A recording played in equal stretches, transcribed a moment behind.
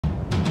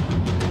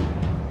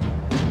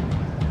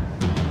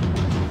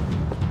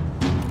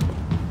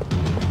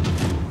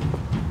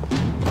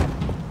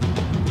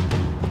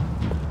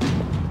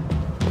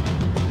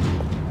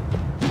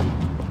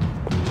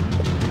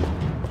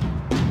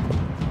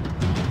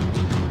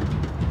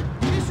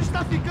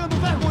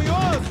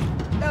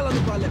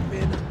vale a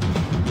pena.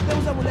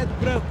 Temos a mulher do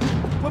branco.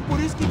 Foi por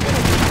isso que...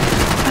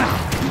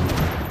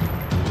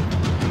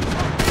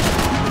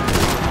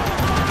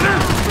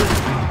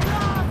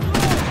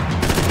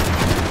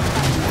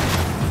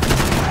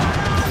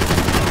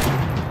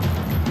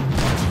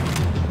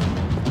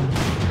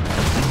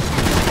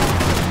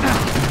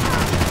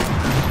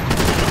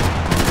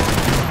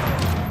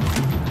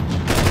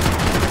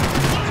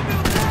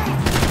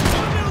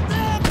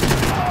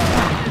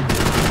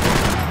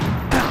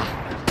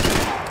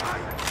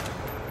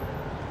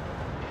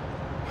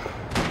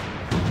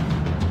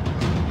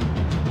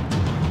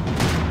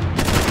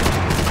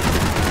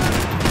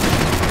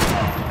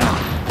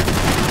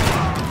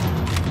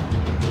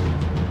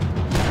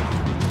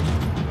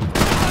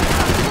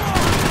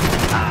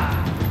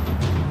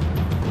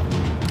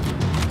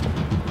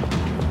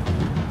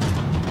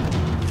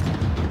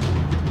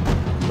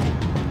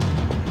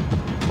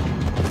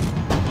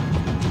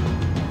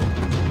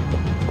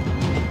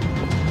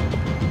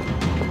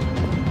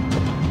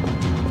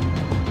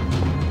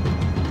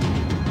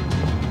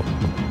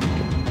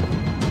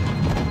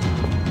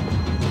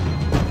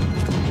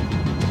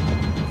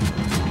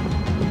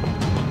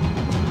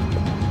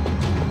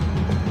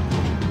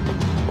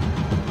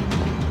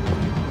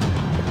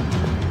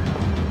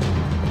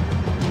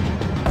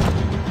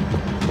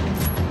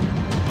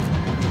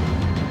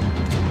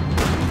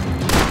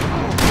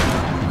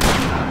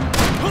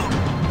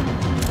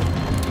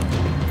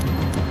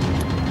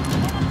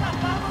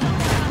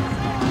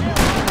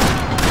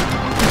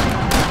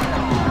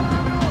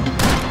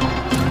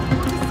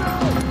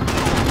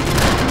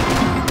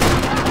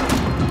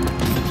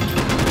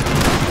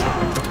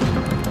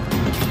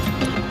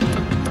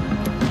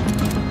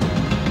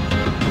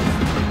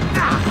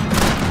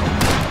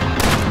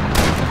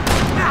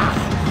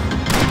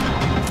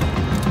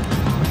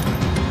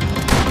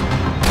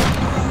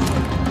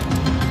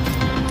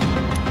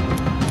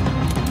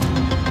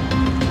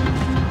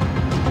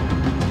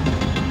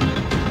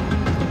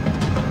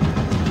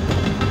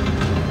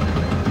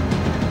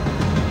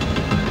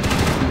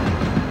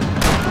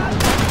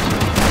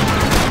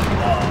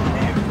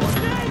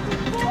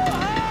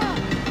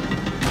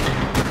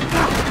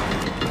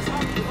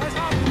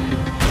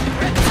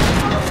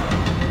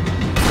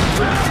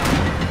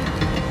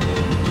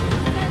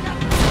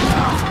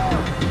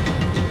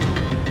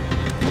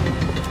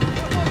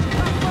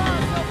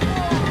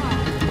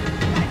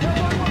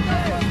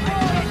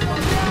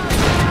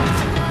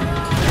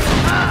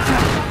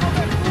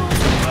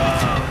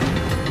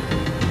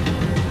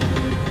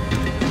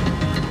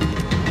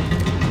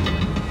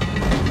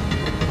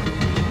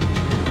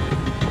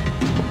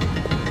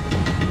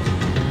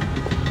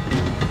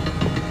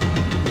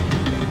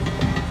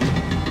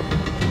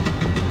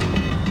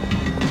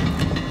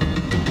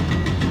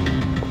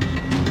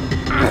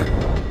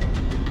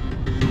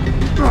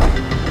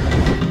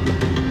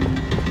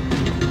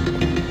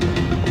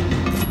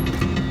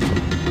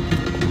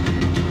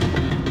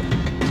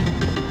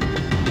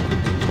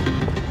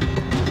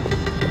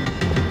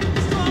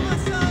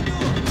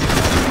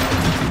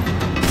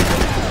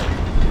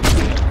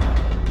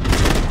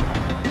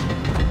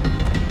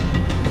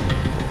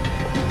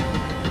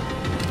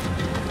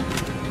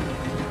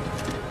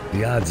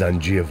 The odds on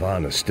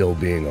Giovanna still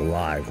being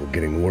alive were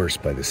getting worse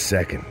by the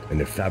second,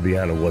 and if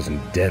Fabiana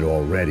wasn't dead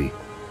already,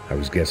 I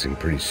was guessing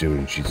pretty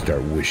soon she'd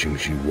start wishing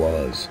she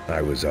was.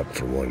 I was up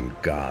for one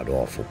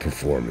god-awful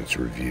performance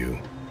review.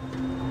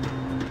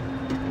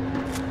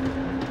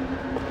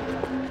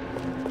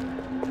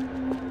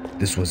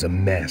 This was a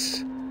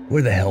mess.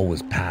 Where the hell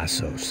was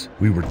Passos?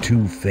 We were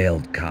two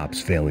failed cops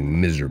failing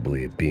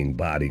miserably at being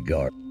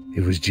bodyguard.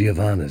 It was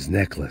Giovanna's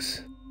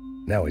necklace.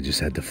 Now I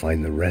just had to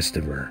find the rest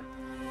of her.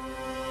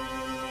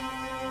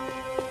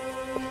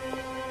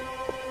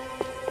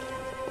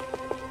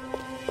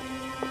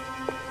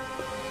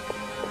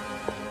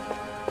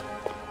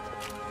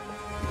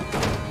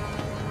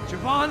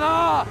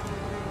 Giovanna!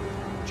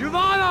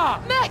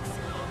 Giovanna! Max!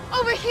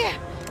 Over here!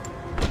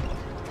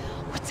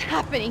 What's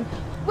happening?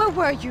 Where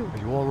were you? Are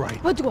you all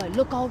right? What, do I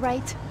look all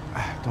right?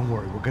 Don't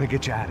worry, we're gonna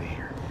get you out of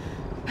here.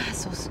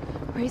 Passos,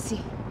 where is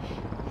he?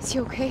 Is he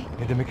okay?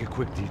 Had to make a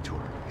quick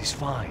detour. He's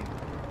fine.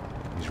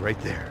 He's right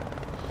there.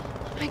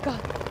 Oh my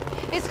god.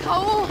 It's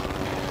Raul!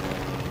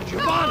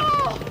 Giovanna!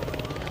 Raul!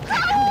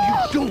 What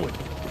are you doing?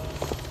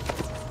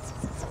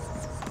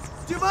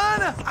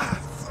 Giovanna!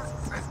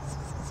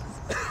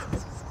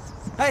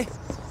 Hey!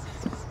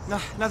 No,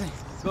 nothing.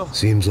 Go.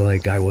 Seems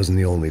like I wasn't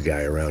the only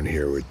guy around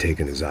here who had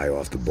taken his eye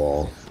off the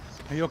ball.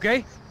 Are you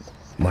okay?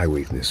 My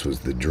weakness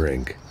was the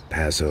drink.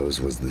 Passos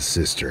was the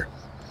sister.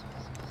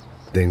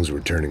 Things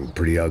were turning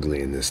pretty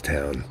ugly in this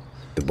town.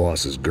 The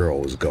boss's girl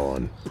was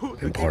gone,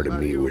 and part of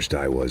me wished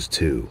I was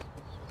too.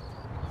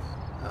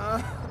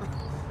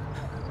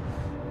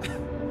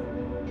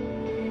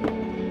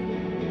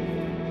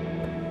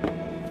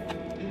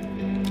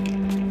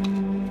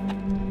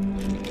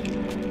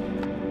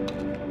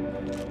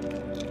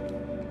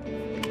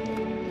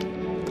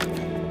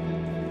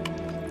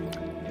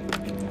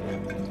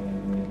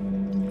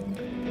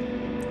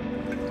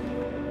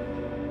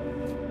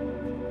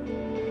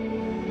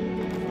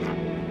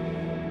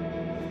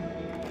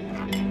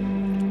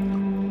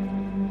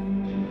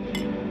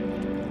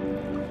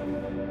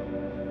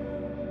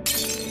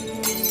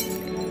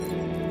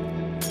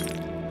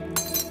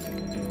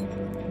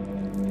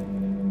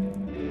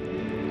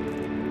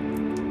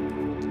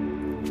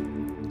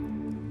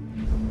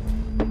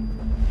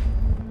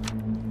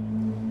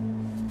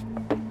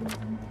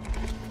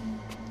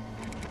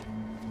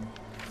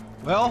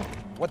 Well,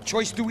 what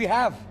choice do we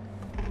have?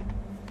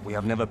 We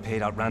have never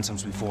paid out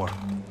ransoms before.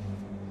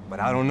 But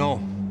I don't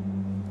know.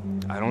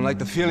 I don't like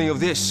the feeling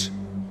of this.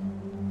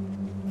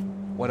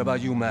 What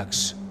about you,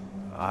 Max?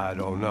 I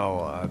don't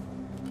know.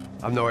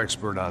 I'm no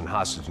expert on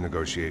hostage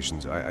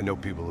negotiations. I know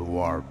people who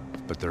are,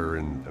 but they're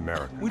in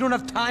America. We don't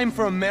have time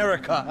for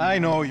America. I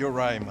know you're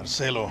right,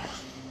 Marcelo.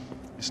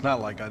 It's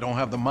not like I don't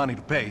have the money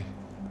to pay.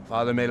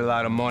 Father made a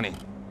lot of money.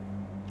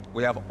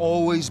 We have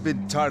always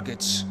been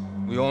targets.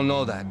 We all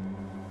know that.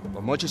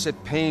 But much as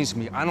it pains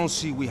me, I don't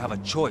see we have a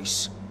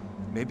choice.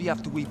 Maybe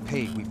after we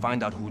pay, we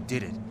find out who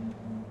did it.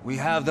 We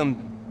have them...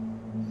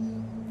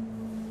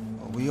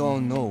 Well, we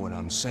all know what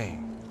I'm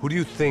saying. Who do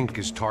you think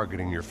is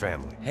targeting your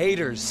family?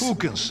 Haters. Who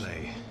can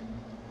say?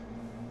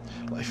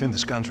 Life in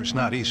this country is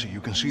not easy,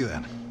 you can see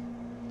that.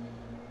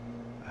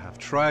 I have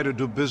tried to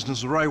do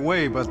business the right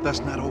way, but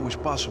that's not always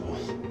possible.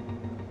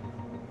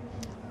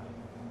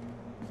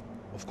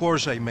 Of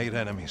course I made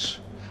enemies,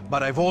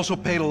 but I've also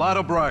paid a lot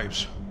of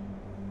bribes.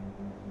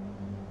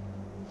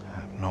 I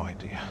have no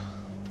idea.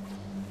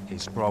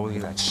 It's probably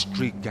that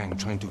street gang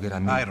trying to get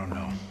at me. I don't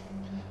know.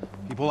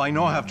 People I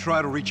know have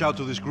tried to reach out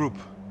to this group.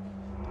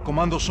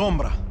 Comando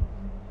Sombra.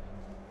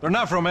 They're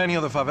not from any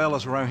of the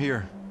favelas around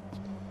here.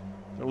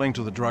 They're linked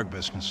to the drug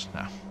business.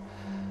 Now,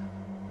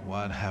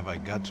 what have I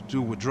got to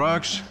do with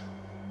drugs?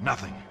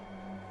 Nothing.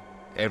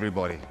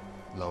 Everybody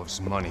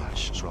loves money. I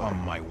just want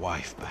my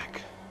wife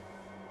back.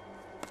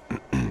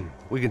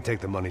 We can take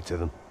the money to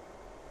them.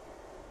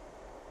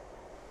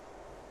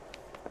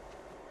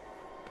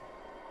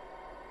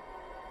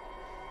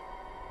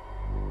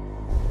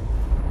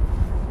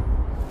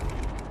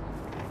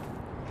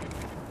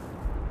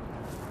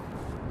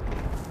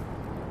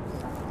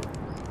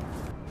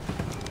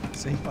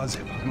 Sem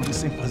fazer barulho,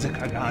 sem fazer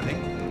cagada, hein?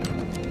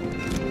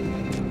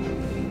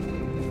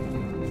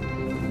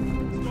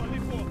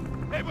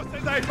 Ei,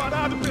 vocês aí,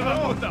 parado, filha da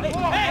puta!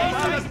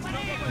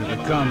 Here they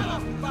come.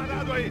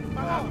 Parado aí,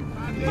 parado!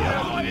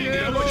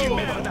 De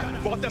merda!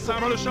 Bota essa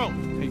arma no chão!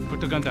 Hey, put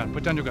the gun down.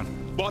 Put down your gun.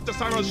 Bota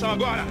essa arma no chão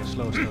agora!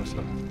 Slow.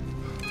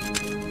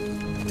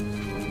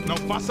 Não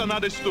faça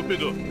nada,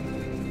 estúpido!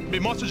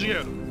 Me mostra o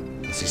dinheiro!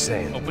 What's he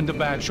saying? Open the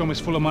bag. Show me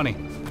it's full of money.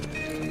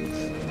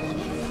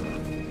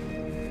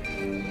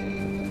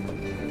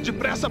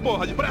 Depressa,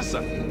 porra,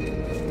 depressa!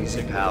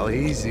 Easy, pal,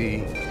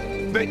 easy.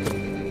 Vem!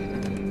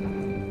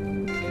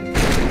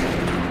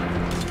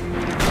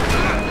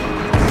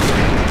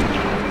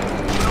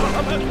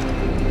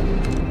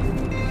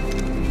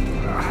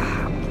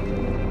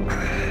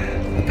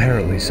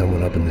 Apparently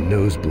someone up in the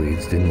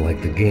nosebleeds didn't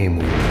like the game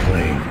we were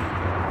playing.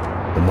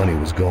 The money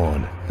was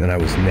gone, and I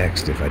was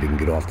next if I didn't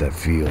get off that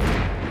field.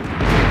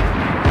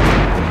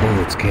 The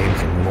bullets came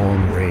from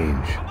long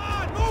range.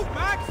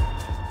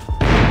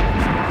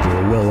 They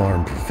were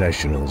well-armed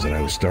professionals, and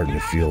I was starting to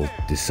feel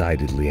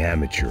decidedly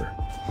amateur.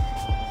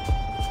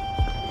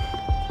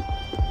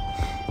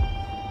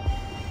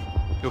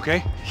 You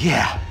okay?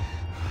 Yeah.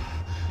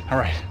 All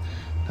right.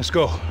 Let's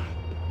go.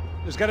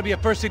 There's got to be a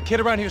first-aid kit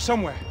around here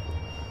somewhere.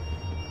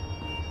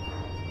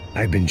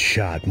 I've been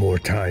shot more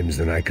times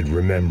than I could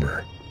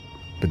remember,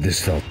 but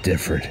this felt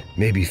different.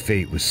 Maybe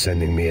fate was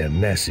sending me a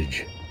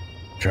message,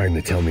 trying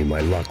to tell me my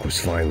luck was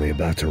finally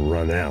about to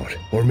run out.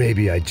 Or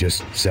maybe I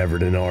just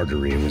severed an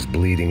artery and was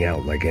bleeding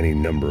out like any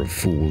number of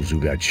fools who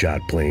got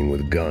shot playing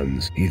with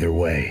guns. Either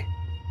way,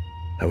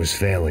 I was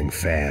failing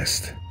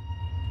fast.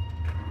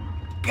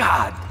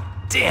 God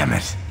damn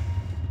it!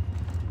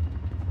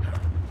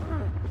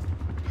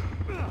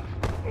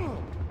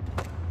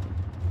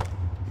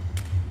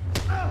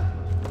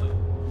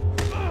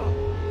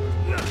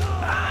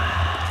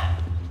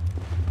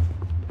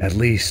 At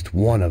least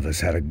one of us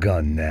had a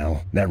gun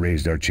now. That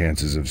raised our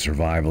chances of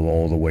survival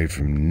all the way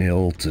from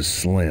nil to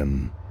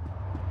slim.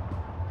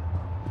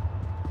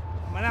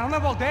 Man, I don't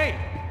have all day.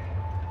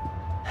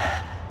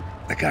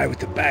 The guy with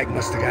the bag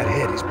must have got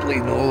hit. He's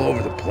bleeding all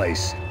over the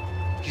place.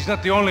 He's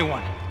not the only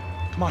one.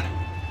 Come on.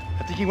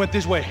 I think he went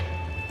this way.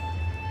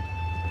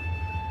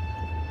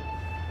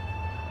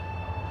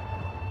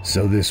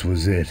 So this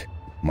was it.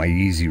 My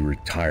easy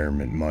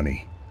retirement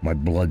money. My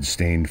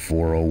blood-stained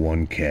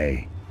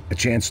 401k. A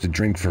chance to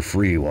drink for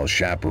free while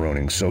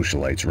chaperoning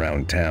socialites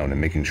around town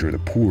and making sure the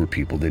poor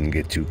people didn't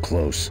get too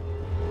close.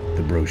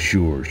 The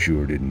brochure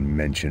sure didn't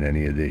mention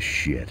any of this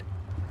shit.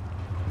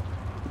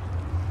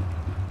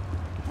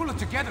 Pull it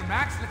together,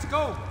 Max. Let's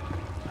go.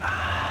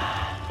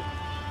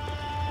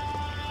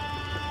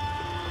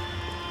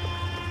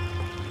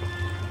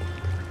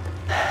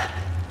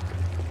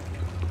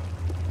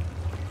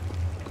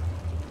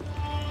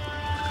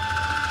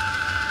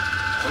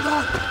 Hold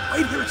on.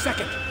 Wait here a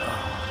second.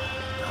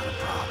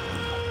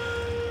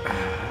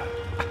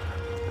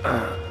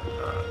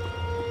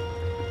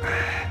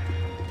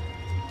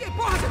 Que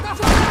porra você tá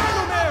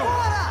fazendo, meu?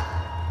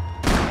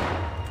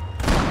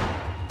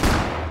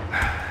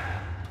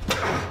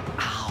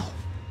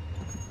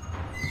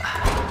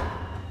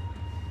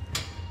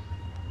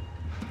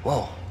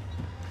 Whoa.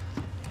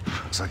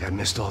 Looks like I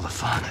missed all the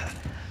fun.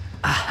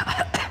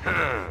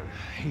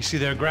 You see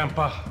there,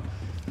 Grandpa?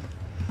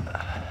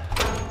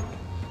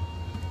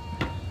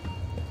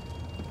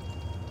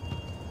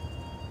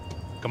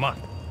 Come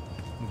on.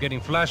 I'm getting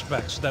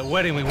flashbacks to that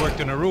wedding we worked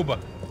in Aruba.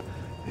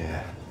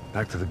 Yeah,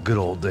 back to the good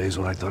old days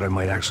when I thought I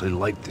might actually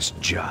like this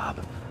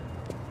job.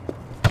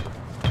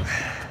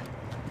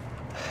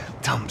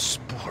 Dumb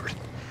sport.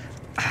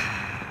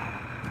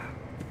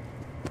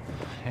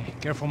 Hey,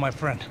 careful, my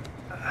friend.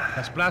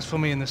 That's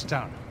blasphemy in this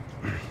town.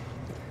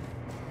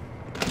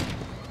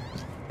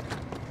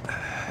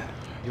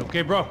 You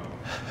okay, bro?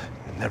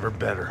 Never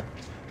better.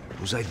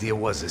 Whose idea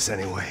was this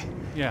anyway?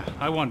 Yeah,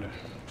 I wonder.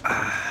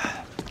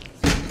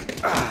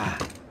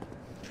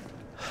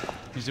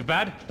 Is it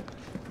bad?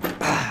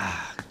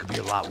 Could be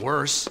a lot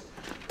worse.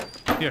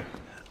 Here.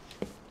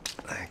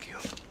 Thank you.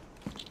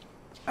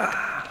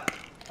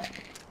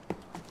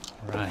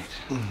 Right.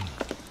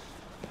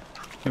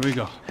 Here we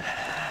go.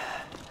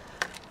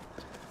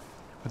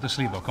 Put the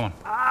sleeve on, come on.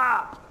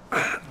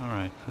 All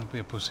right, don't be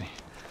a pussy.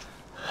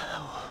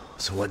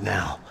 So what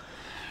now?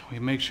 We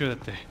make sure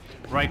that the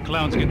right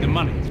clowns get the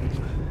money.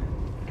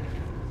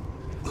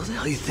 Who the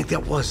hell you think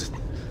that was?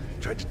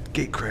 Tried to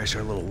gate crash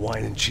our little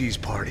wine and cheese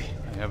party.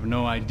 I have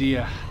no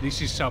idea.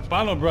 This is Sao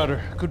Paulo,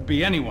 brother. Could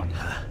be anyone.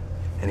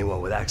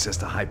 Anyone with access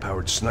to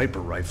high-powered sniper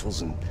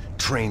rifles and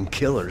trained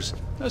killers.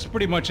 That's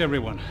pretty much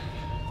everyone.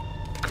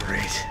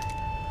 Great.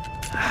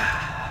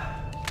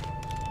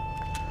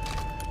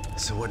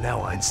 So what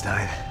now,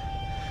 Einstein?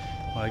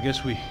 Well, I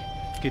guess we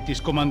get these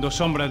Comando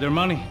Sombra their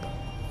money.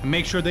 And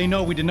make sure they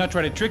know we did not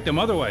try to trick them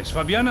otherwise.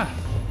 Fabiana,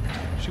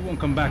 she won't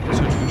come back in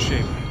such good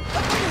shape.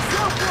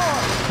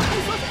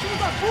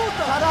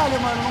 Caralho,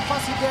 mano, não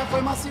faço ideia,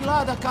 foi uma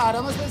cilada,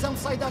 cara. Nós precisamos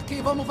sair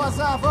daqui, vamos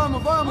vazar,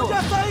 vamos! Onde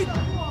é saída?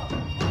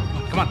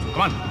 Come on,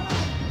 come on.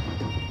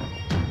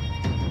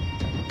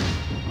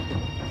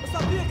 Eu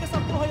sabia que essa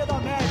porra ia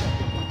dar merda.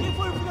 Quem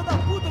foi o filho da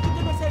puta que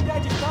teve essa ideia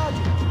de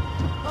estádio?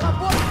 Cala a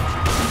boca!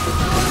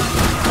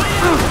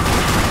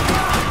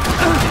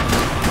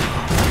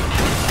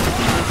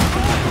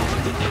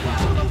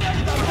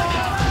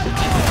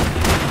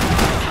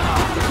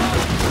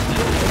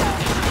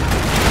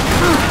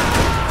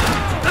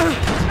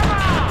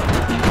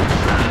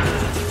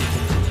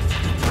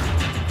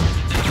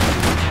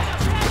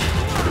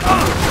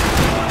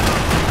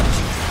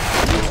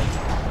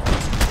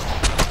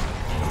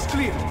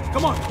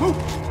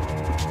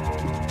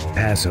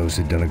 Passos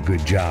had done a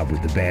good job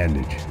with the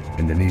bandage,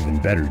 and an even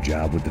better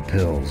job with the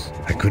pills.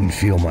 I couldn't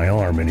feel my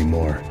arm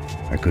anymore.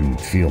 I couldn't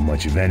feel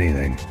much of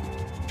anything,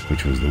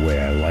 which was the way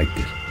I liked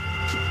it.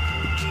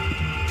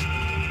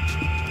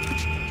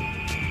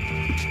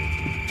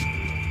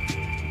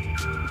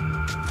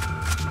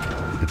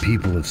 The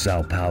people of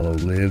Sao Paulo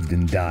lived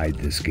and died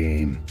this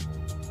game.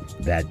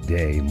 That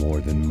day more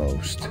than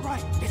most. All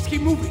right, let's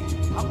keep moving.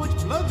 How much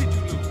blood did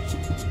you lose?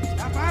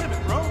 Snap out of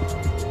it, bro.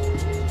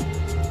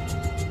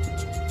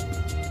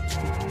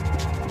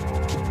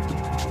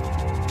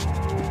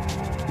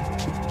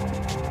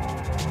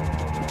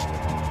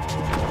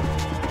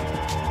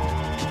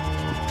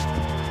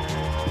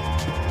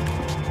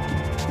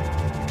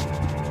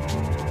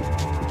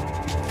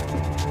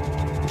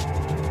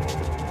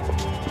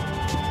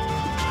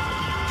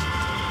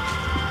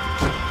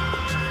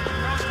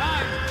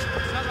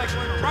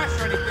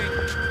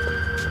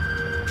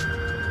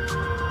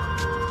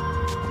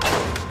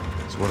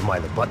 What am I,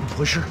 the button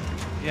pusher?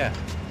 Yeah.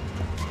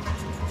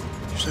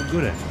 You're so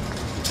good at it.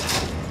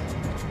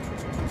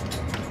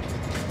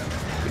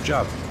 Good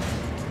job.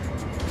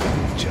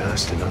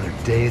 Just another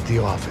day at the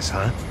office,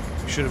 huh?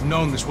 You should have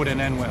known this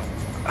wouldn't end well.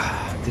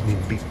 Didn't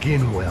even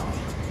begin well.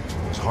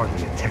 It was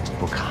hardly a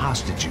textbook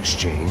hostage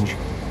exchange.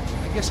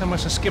 I guess I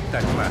must have skipped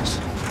that class.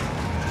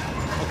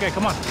 Okay,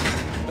 come on.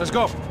 Let's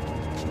go.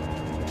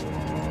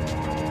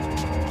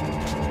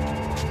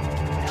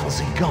 Where the hell's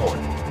he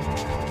going?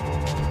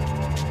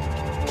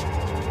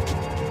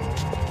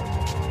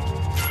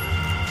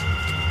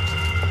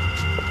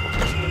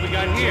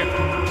 Here.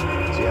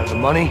 Does he have the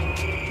money?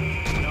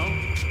 No.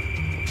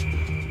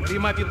 Well, he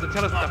might be able to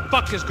tell us what the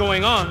fuck is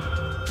going on.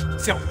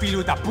 Seu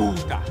filho da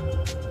puta!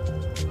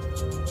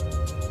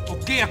 O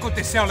que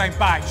aconteceu lá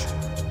embaixo?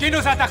 Quem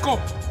nos atacou?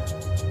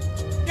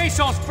 Quem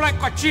são os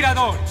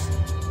franco-atiradores?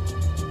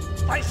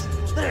 Vai se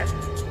fuder!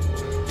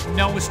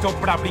 Não estou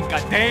pra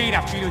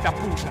brincadeira, filho da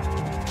puta!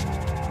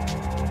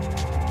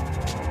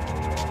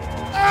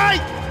 Ai!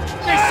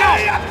 Quem são?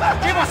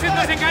 Quem vocês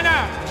nos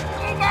enganaram?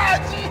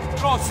 Combate!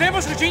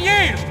 Trouxemos o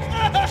dinheiro!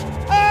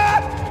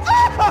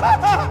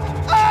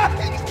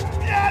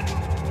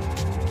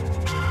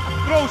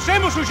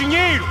 Trouxemos o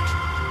dinheiro!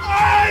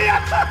 Ai!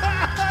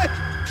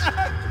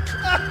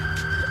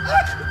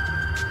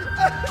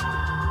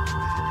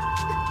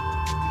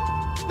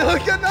 Não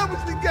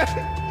enganamos ninguém!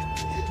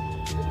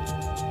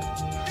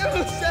 Eu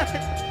não sei!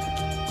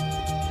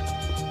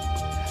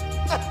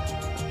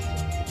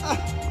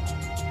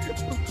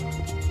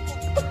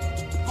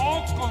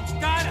 Vou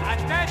contar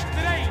até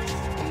 3!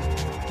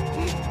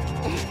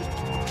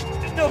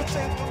 Não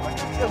sei o que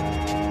aconteceu!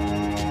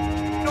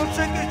 Não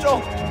sei quem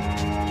são!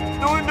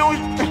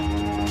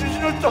 Eles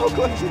não estão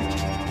com a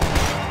gente!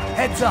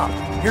 Heads up,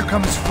 here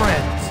come his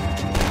friends.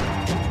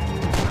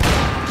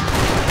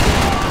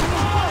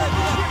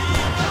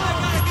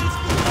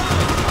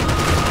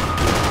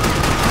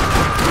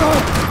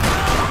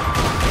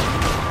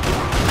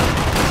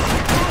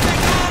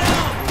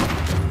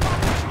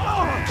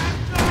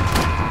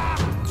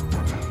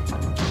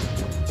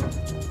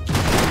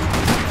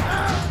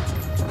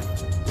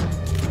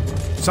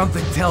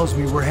 Something tells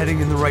me we're heading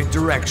in the right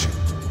direction.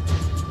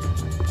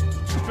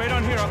 Straight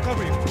on here, I'll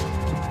cover you.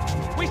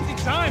 Wasting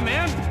time,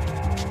 man!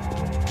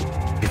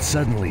 It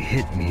suddenly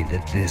hit me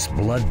that this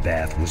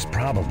bloodbath was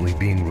probably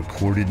being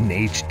recorded in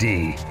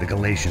HD. The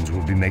Galatians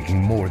will be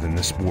making more than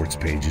the sports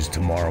pages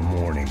tomorrow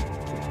morning.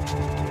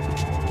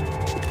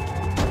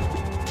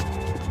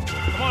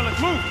 Come on, let's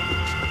move!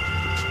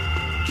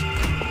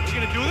 You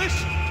gonna do this?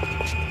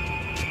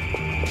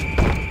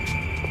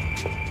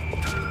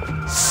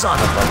 Son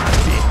of a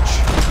bitch!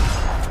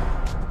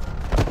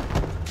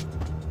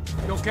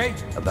 You okay?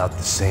 About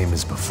the same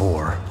as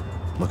before.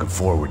 Looking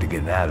forward to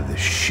getting out of this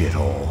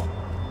shithole.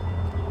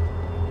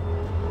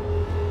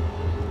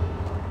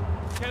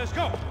 Okay, let's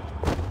go!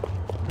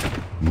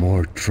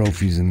 More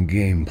trophies and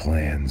game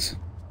plans.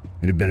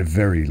 It had been a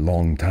very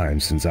long time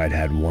since I'd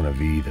had one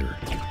of either.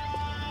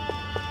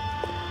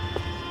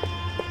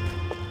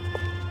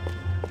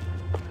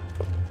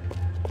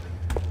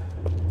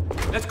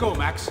 Let's go,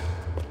 Max.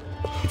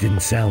 It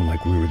didn't sound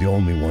like we were the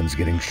only ones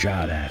getting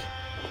shot at.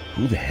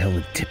 Who the hell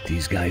had tipped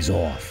these guys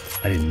off?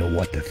 I didn't know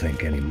what to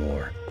think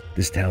anymore.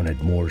 This town had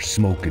more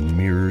smoke and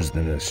mirrors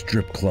than a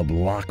strip club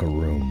locker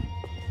room.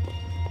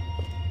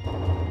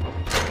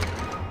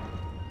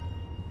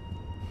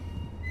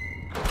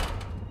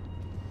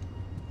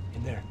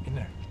 In there, in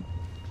there.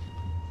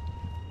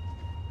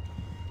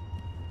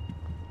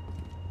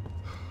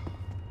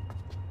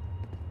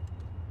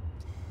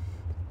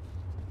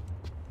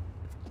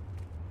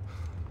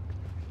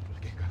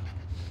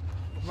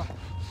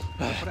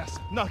 Depressa.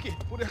 Não, aqui,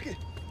 por aqui.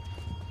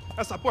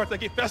 Essa porta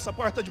aqui, fecha essa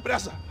porta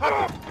depressa.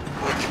 Rápido.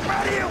 Que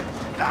pariu!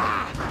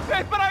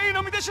 Ei, peraí,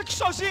 não me deixa aqui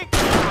sozinho!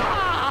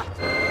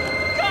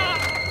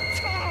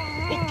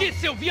 O que,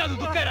 seu viado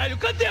do caralho?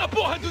 Cadê a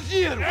porra do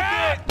dinheiro?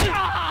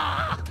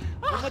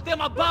 Vou meter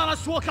uma bala na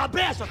sua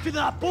cabeça,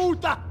 filha da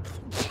puta!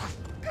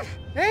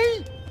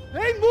 Hein?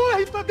 Hein,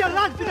 morre,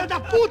 favelado, filha da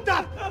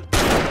puta!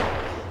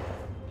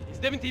 Eles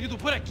devem ter ido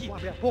por aqui. Vou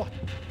abrir a porta.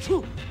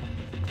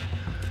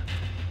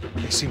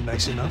 They seem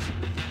nice enough.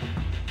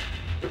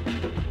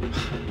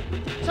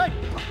 Sai!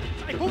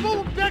 Sai!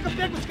 Vamos, pega os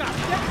caras! Pega os caras!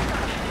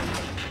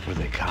 Were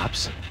they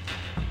cops?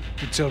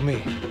 You tell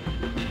me.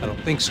 I don't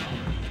think so.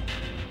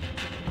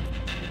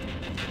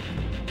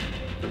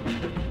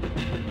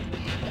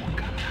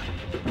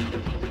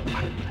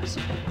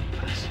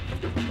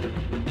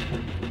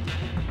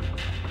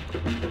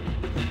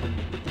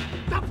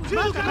 Tá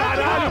fugindo,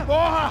 Caralho,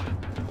 porra!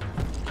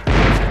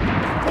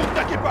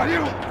 Puta que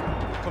pariu!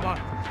 Come on.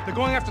 They're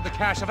going after the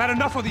cash. I've had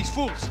enough of these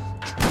fools.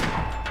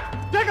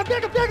 Pega!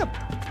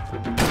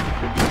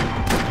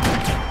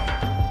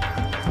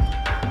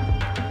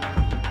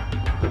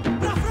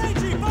 Pra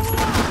frente! Vamos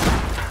lá!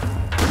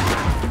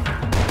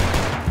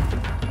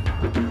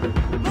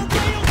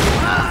 Mantenham suas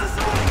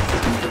posições!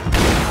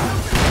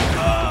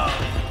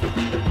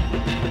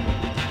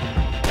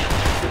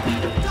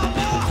 Tá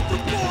morto,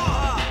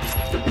 porra!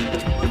 Você vai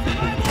morrer!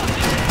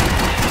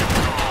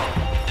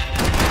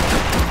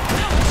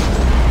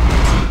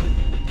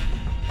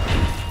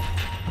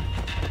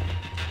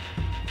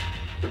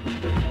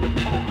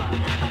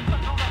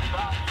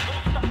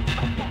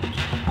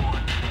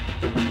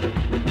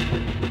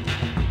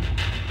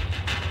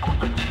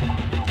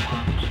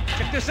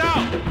 Check this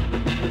out!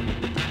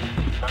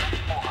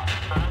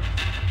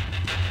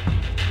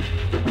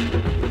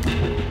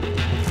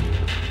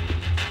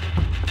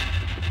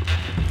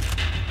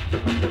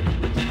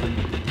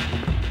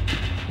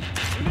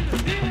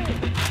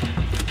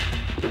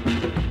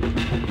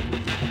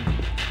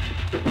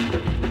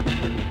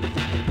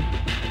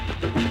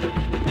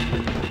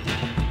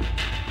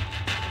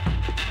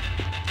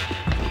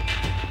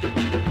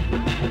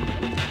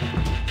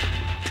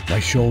 My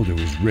shoulder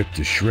was ripped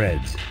to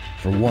shreds.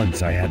 For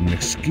once, I had an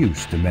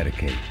excuse to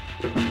medicate.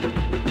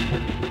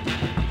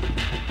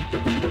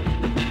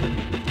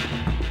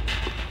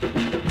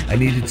 I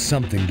needed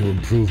something to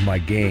improve my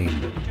game.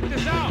 Check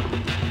this out!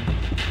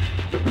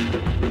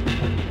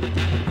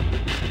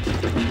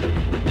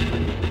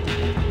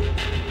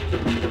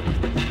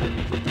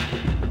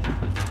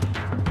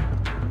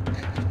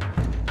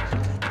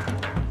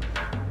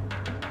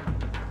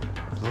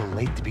 A little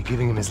late to be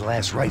giving him his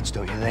last rites,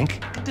 don't you think?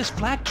 Look at this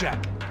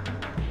blackjack.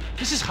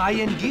 This is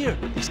high-end gear.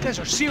 These guys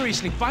are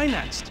seriously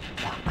financed.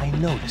 Yeah, I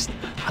noticed.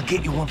 I'll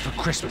get you one for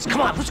Christmas.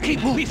 Come on, let's keep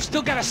moving. We've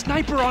still got a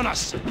sniper on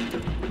us.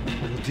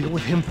 We'll deal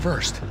with him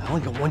first. I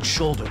only got one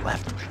shoulder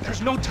left.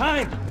 There's no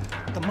time.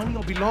 The money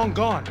will be long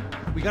gone.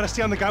 We gotta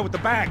stay on the guy with the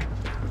bag.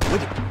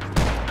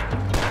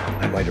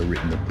 I might have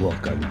written a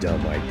book on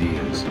dumb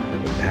ideas,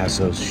 but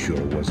Passos sure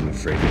wasn't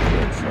afraid to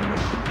quote from it.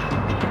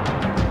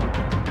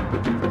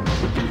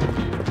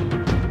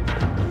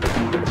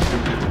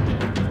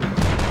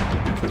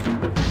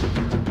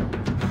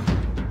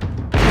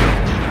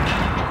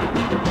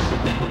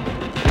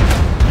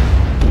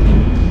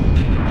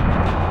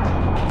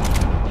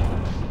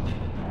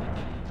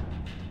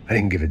 I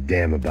didn't give a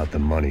damn about the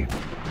money,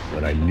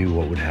 but I knew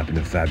what would happen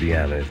to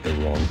Fabiana if the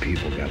wrong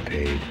people got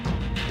paid.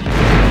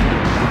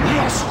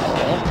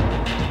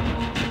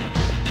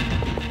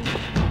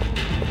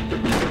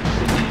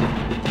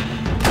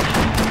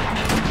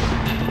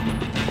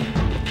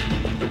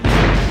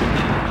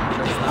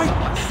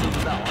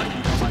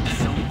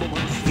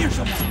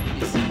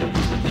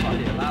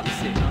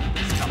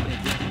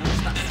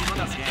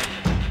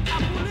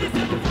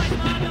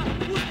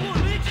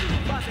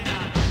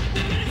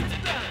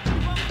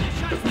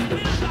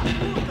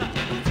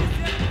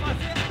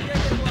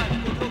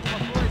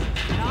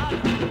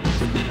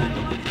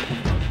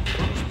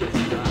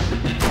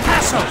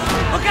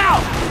 Passos! Look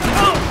out!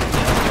 Oh!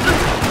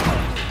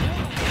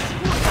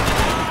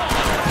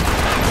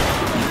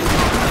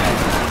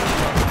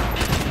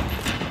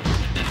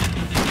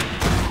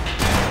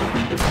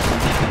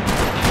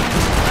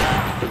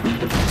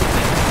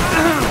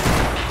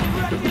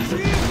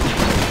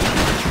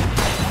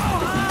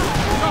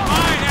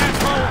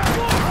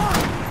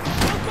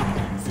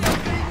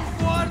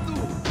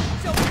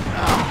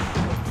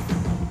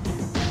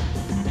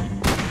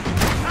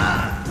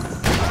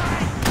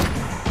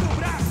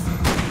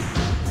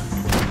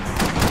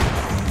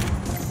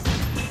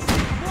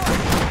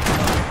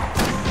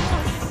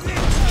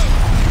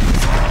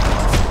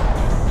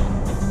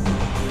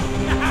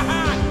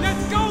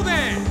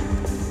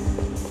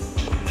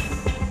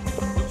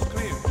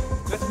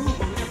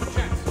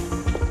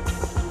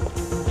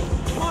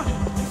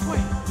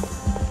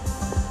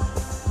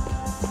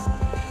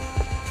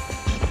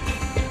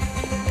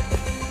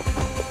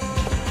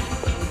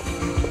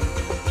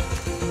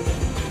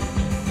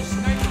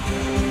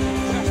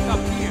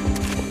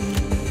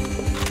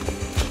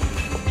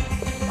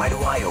 Why do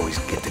I always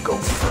get to go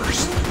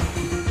first?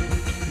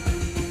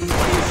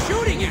 What are you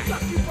shooting at?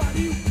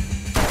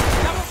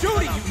 Stop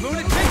shooting, you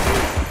lunatic!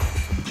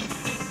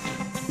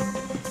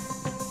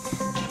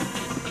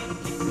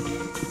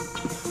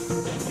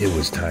 It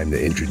was time to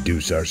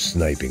introduce our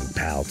sniping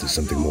pal to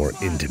something more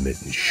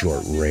intimate and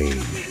short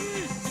range.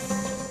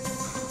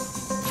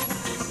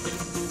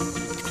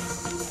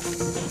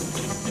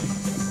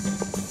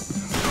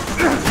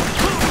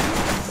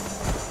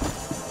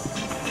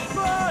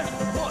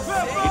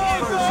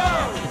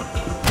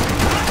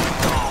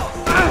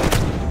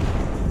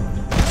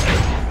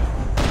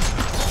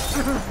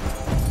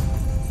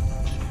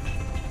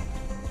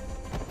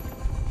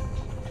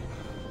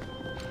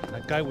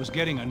 That guy was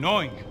getting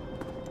annoying.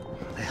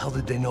 The hell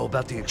did they know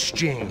about the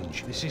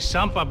exchange? This is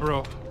Sampa,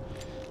 bro.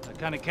 That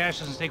kind of cash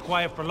doesn't stay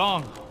quiet for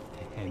long.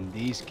 And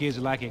these kids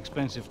like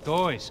expensive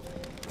toys.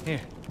 Here,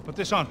 put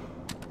this on.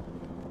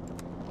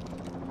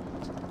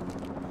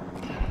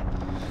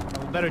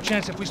 A better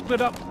chance if we split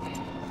up.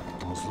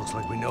 Almost looks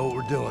like we know what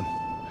we're doing.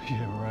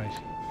 Yeah, right.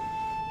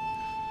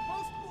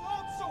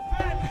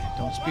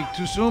 Don't speak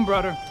too soon,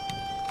 brother.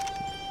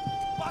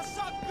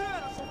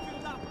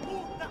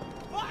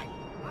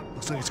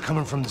 Looks like it's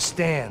coming from the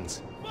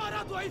stands.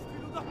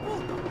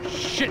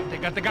 Shit, they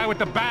got the guy with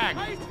the bag.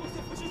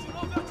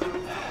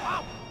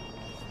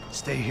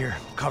 Stay here,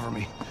 cover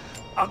me.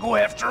 I'll go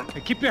after him. Hey,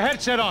 keep your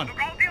headset on.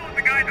 Look, I'll deal with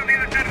the guys on the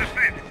other side of the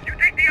fence. You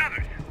take the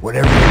others.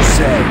 Whatever you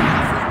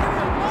say.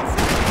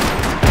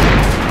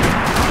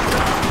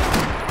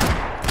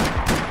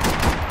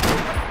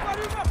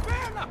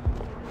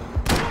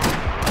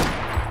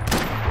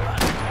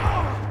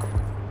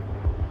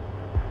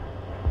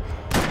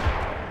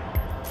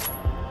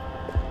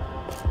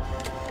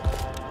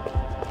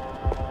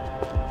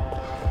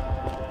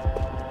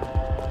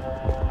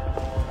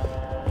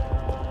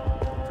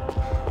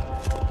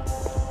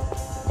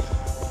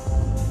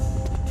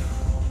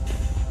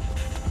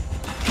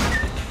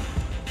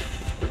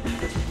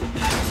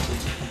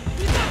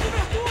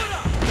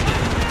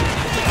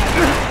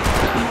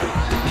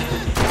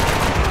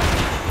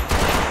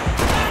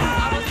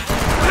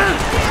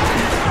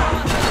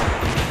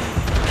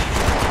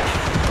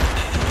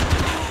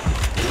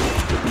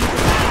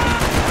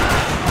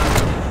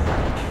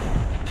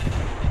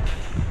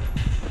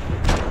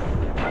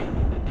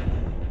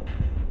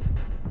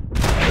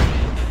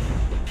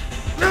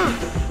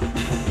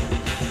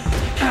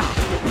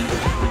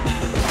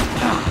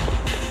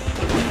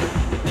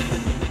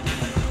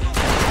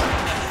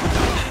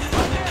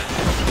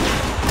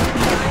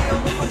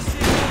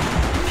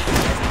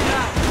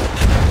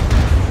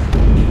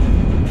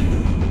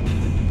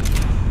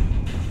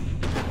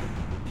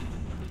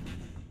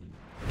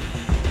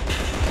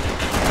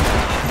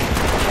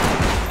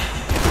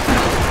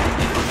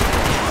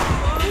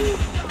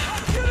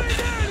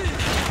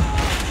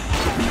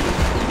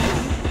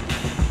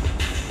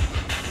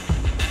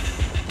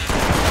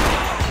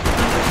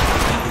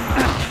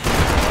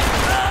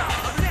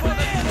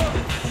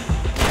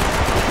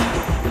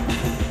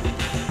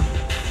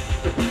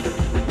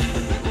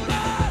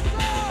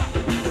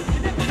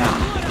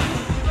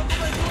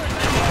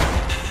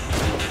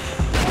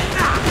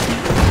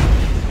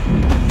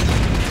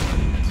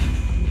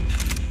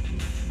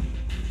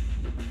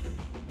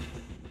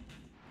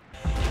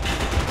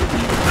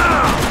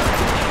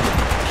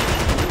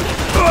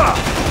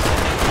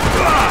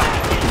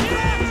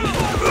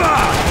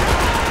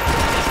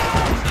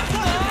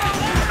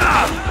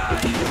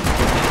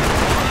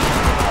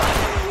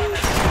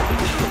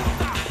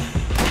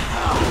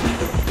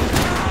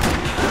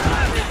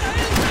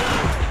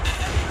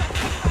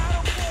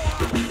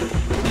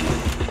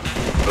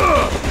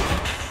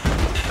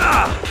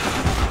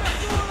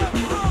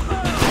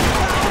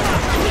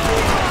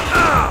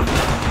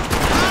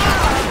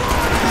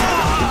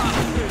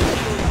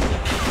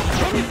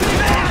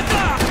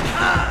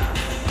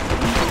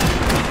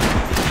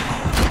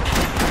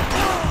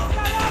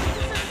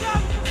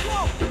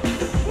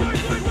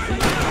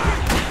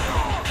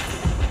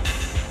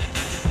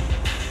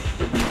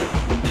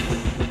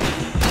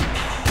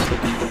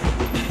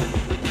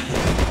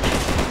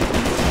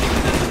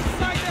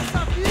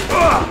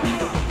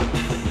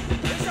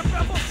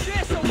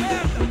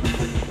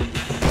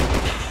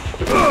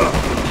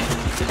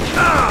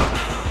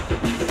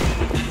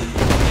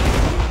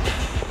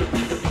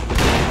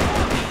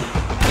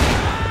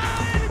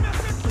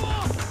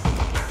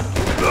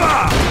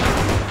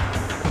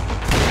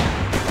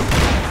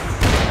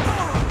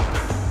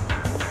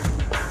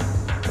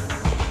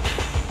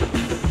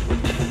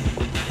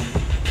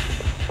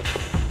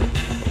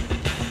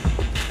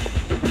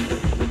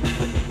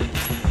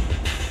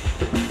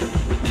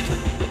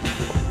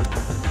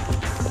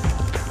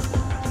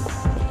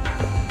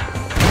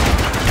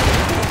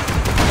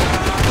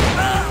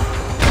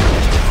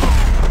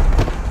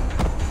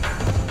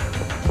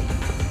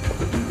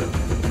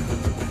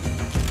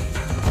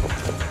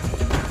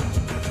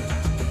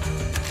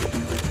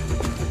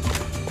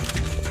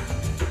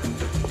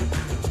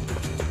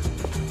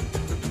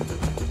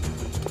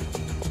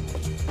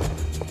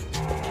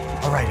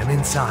 All right, I'm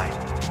inside.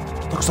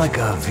 Looks like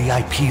a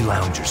VIP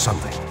lounge or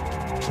something.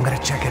 I'm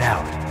gonna check it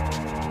out.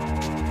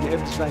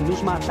 Neves vai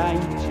nos matar,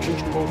 hein, se a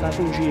gente não voltar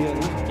com dinheiro,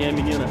 hein? E a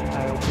menina?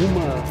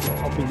 Alguma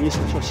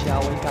alpinista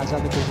social aí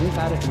casada com algum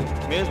cara aqui.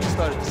 Mesma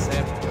história de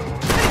sempre.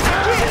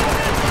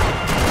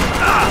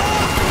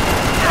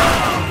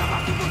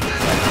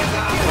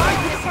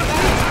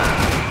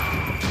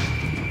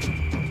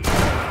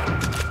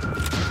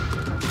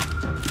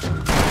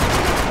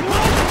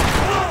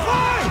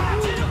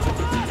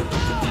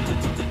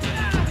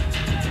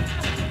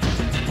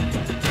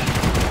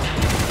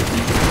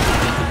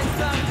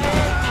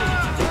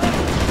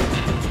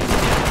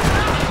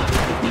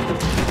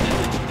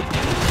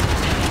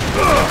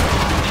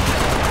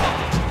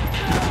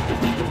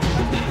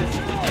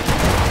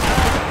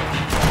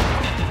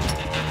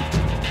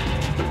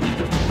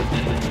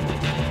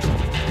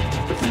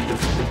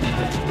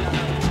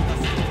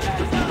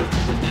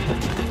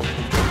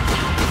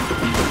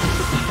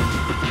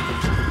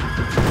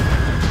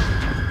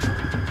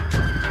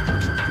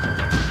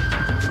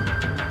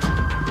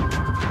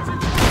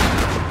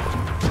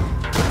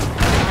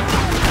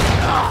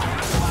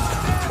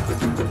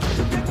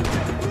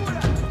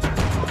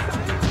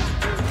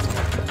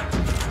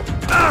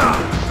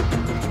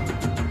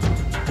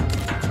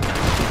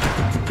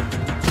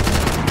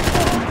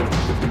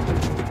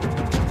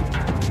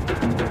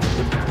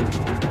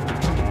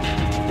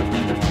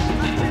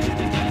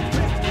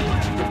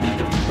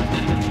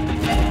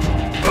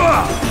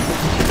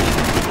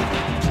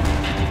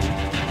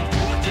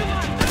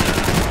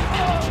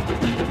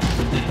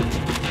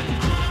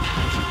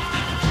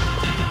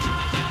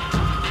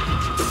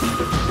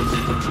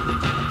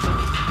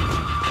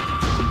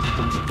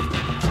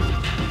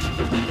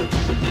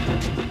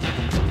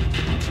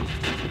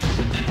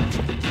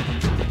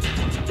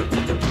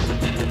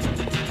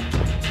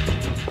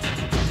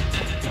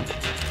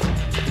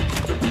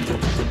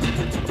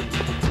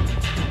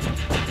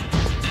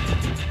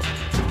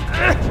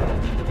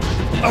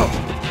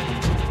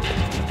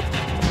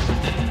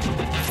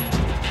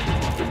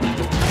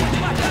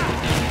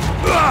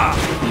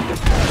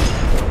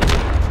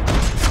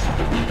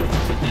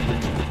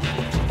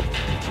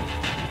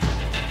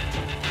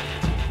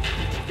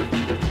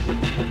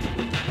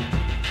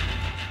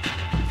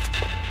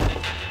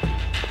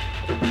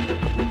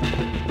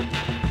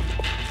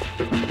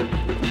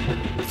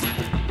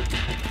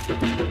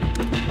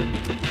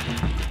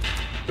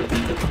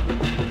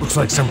 Looks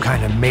like some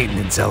kind of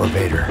maintenance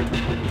elevator.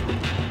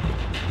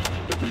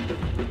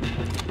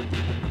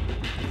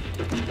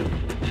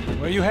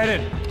 Where you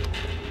headed?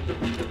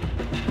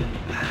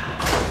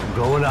 I'm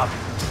going up.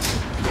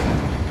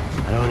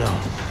 I don't know.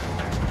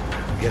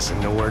 I'm guessing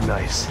nowhere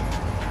nice.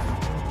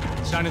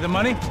 Sign of the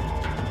money?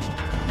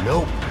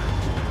 Nope.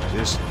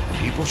 Just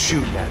people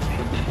shooting at me.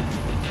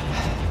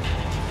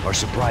 Our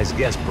surprise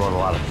guest brought a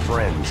lot of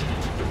friends.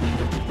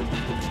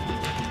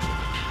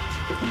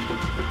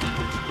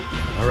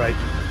 All right.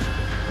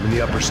 I'm in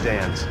the upper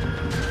stands.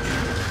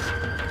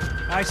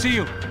 I see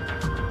you.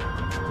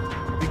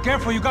 Be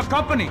careful, you got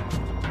company.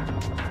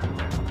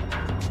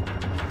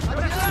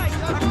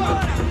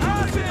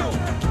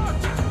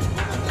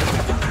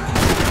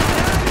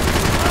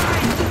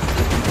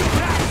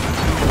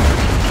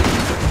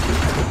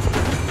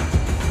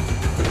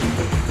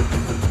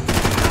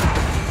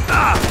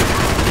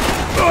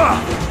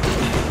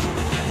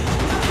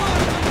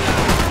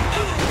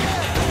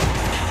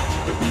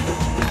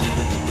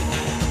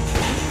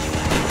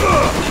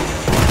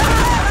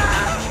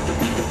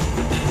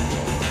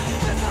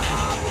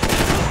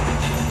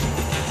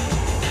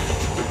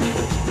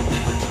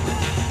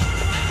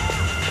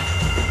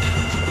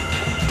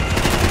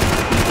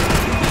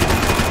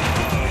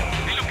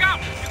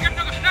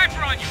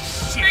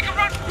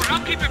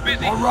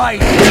 All right.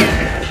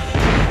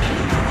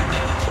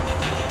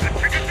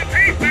 Pick up the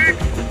pace, man.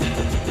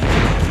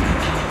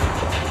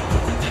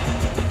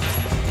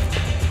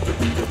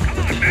 Come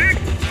on, Mac.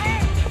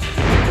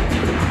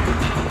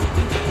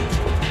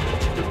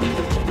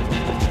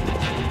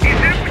 Is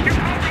that what you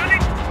call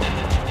running?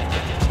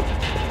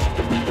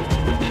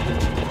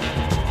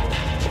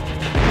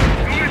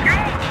 Go is go.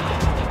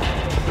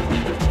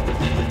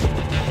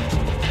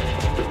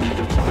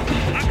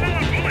 I'm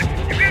calling bullets.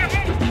 You better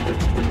move.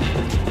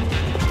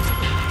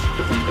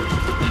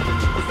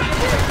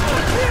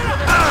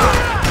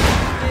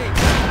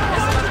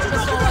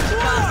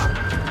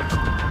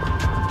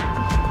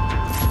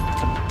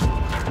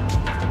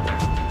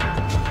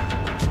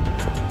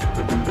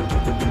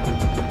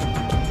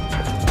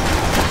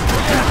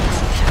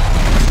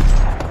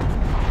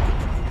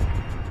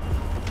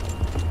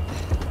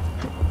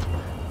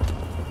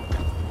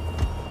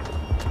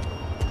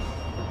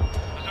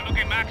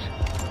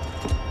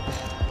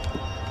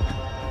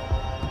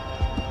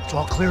 It's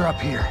all clear up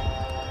here.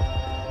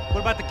 What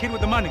about the kid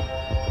with the money?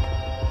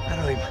 I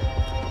don't even...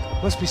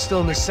 Must be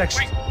still in this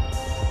section. Wait.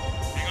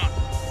 Hang on.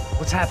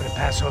 What's happening,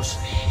 Passos?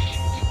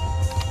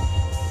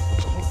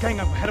 Whole gang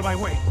up ahead of my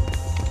way.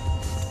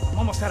 I'm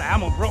almost out of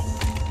ammo, bro.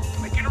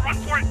 Making a run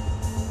for it.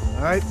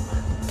 All right.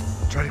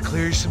 Try to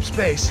clear you some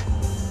space.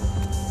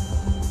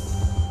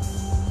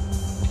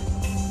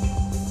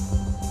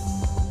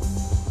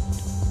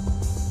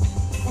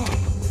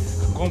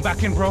 Going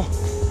back in, bro.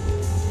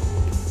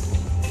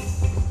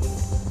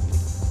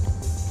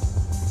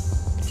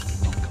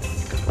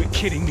 You're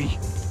kidding me.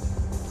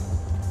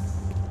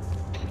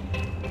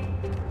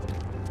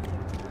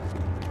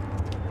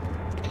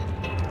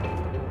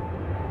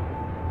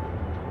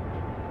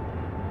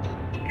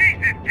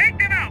 Jesus, take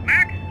them out,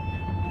 Max!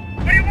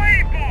 What are you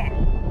waiting for?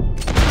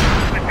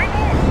 There's two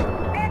more!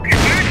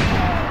 Focus, Max!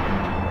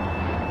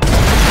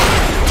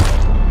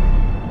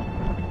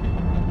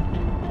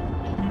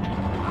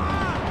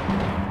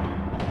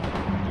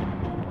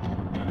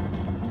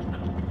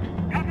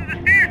 Top of the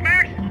stairs,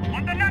 Max!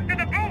 On the left of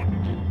the booth!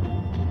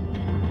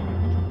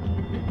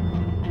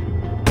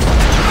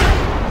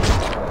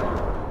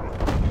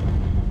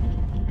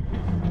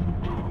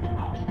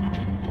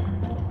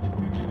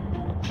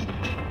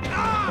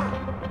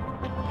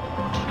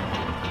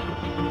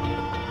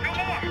 Two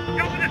more!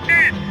 Top of the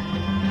stairs!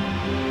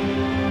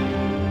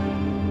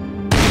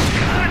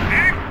 Come on,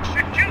 Max!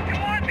 There's still two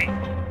on me!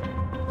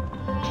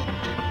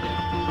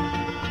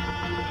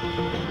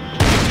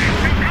 There's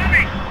two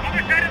coming!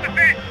 Other side of the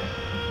fence!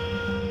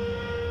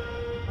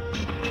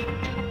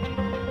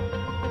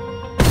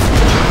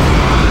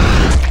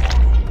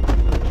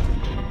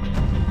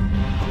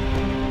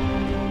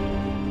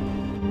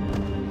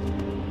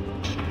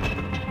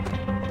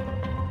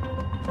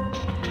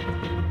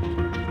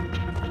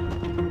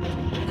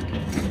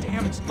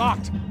 Damn, it's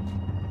locked. I'm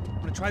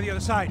gonna try the other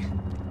side.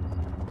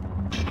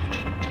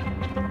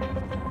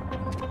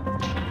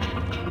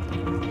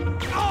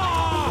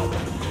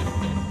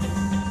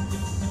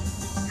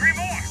 Three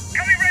more!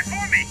 Coming right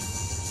for me!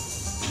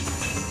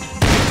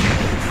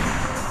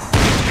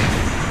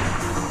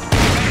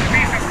 Don't be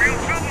some real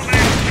trouble,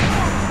 man!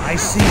 I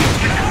see.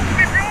 Help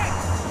me, bro!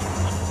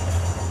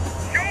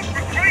 Shoot,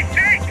 for Christ's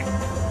sake!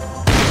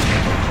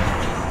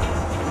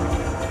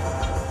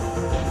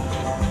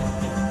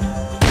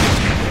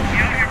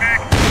 Get out here, Max!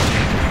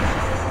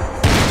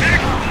 Max,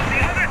 on the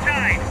other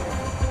side!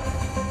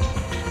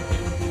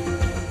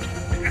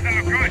 This doesn't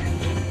look good.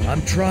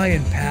 I'm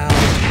trying, pal.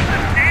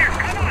 Upstairs,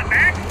 come on,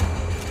 Max!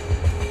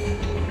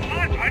 Come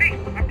on, buddy!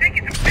 I'm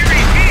taking some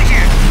serious heat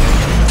here!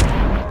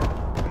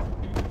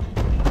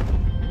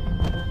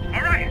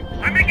 Alright,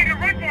 I'm making a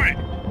run for it!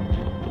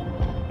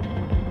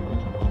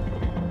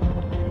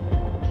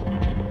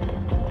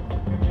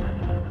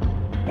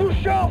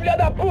 Puxão, filha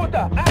da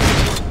puta!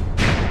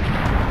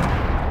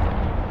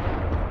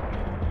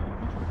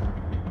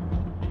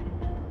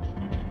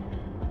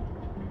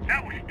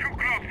 That was too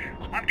close.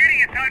 I'm getting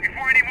inside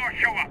before any more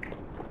show up.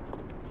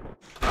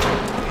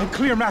 I'm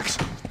clear, Max.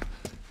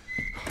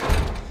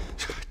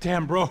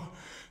 Damn, bro.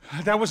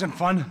 That wasn't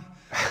fun.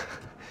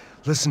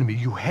 Listen to me,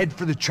 you head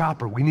for the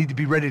chopper. We need to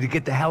be ready to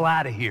get the hell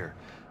out of here.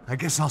 I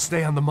guess I'll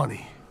stay on the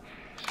money.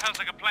 Sounds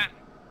like a plan.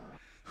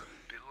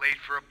 Bit late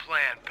for a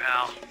plan,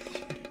 pal.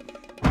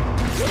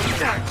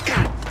 God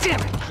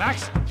damn it!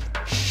 Max?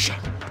 Shit.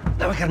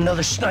 Now I got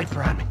another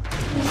sniper on me.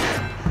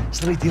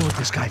 So let me deal with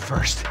this guy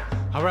first.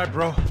 All right,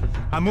 bro.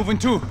 I'm moving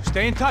too.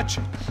 Stay in touch.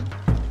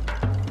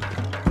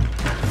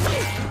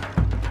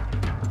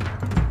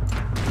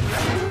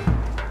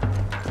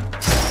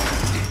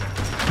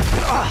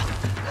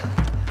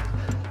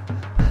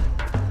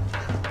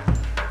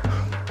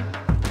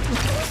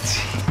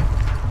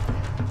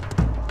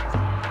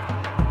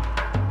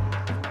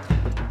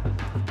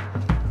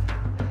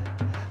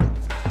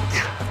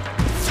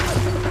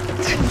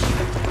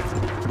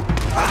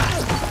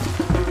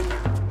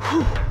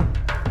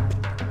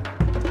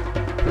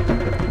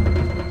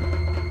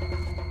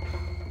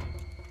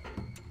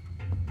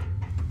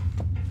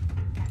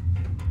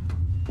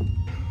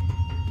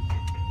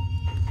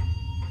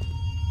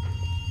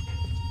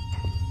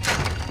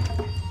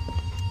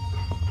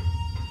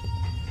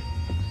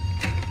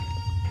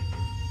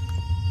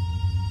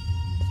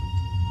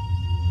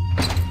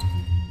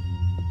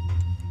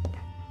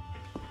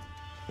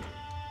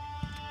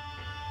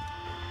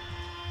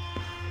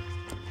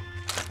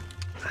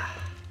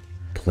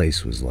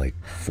 Place was like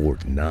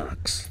Fort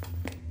Knox.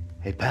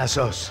 Hey,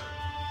 Passos.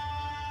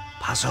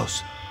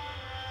 Passos.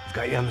 I've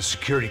got you on the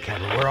security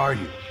camera. Where are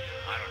you?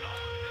 I don't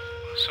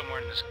know. Somewhere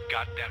in this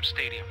goddamn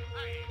stadium.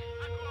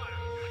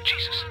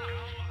 Jesus.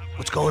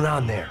 What's going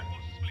on there?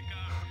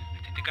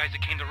 I think the guys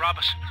that came to rob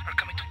us are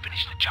coming to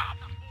finish the job.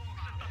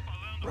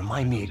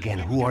 Remind me again,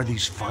 who are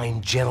these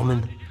fine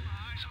gentlemen?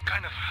 Some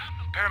kind of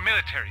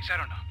paramilitaries, I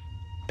don't know.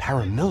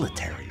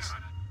 Paramilitaries?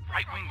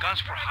 Right-wing guns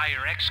for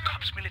hire,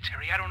 ex-cops,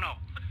 military, I don't know.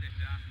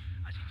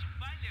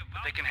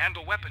 But they can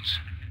handle weapons.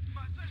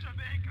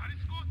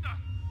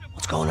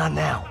 What's going on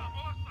now?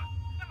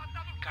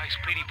 Guy's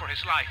pleading for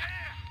his life.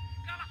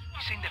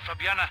 He's saying that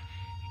Fabiana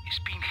is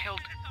being held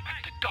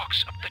at the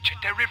docks of the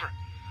Chete River.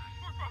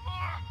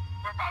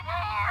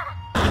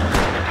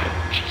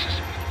 Jesus,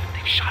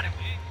 they've shot him.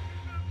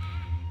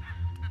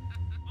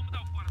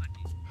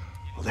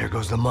 Well, there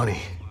goes the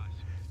money.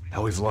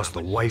 Now we've lost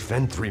the wife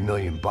and $3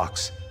 million.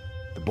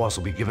 The boss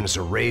will be giving us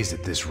a raise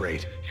at this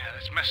rate. Yeah,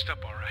 that's messed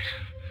up, all right.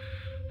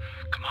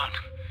 Come on.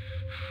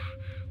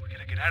 We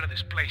gotta get out of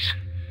this place.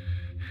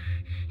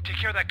 Take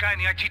care of that guy in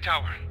the IT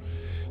tower.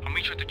 I'll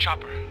meet you at the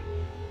chopper.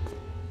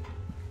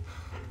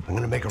 I'm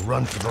gonna make a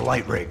run for the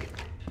light rig.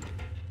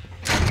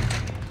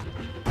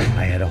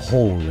 I had a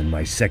hole in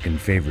my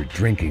second favorite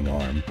drinking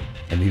arm,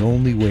 and the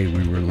only way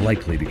we were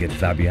likely to get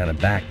Fabiana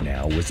back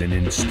now was in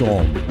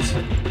installments.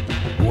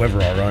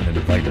 Whoever our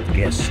uninvited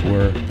guests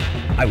were,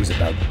 I was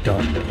about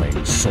done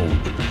playing soldiers.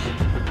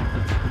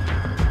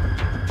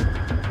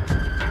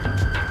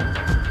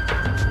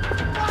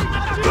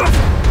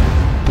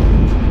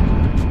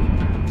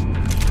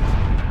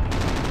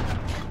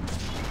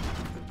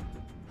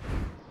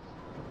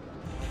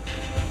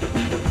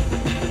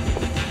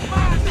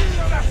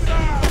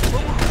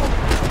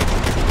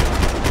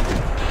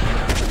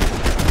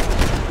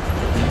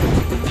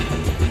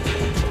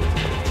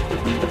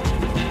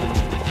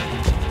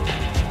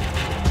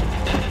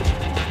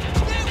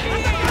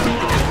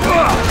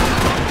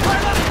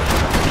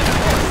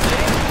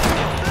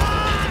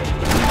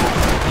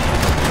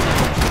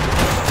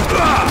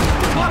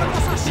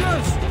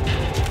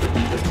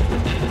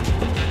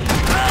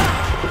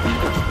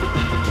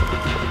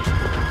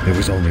 There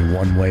was only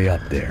one way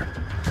up there.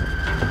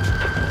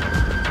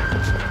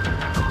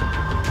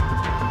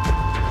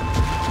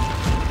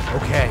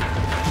 Okay,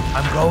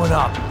 I'm going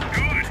up.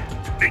 Good.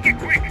 Make it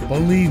quick.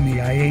 Believe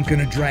me, I ain't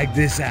gonna drag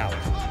this out.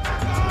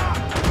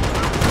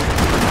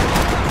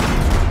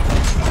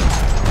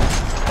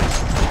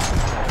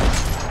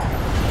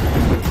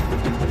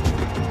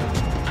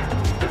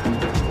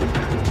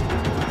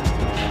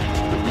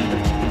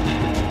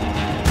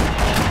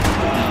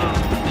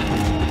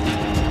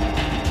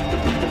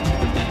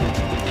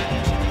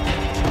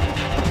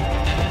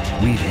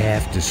 We'd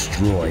half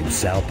destroyed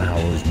Sao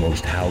Paulo's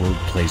most hallowed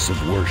place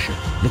of worship.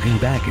 Looking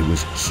back, it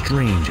was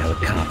strange how the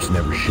cops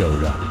never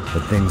showed up,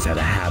 but things had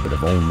a habit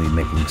of only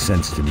making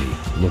sense to me,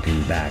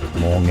 looking back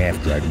long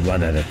after I'd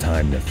run out of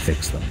time to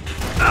fix them.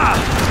 I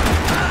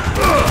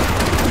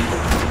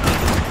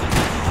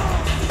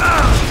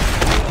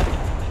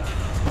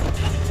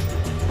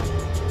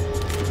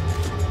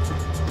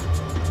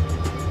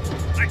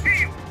see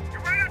you.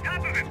 You're right on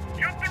top of him.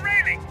 Jump the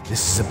railing.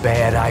 This is a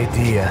bad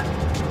idea.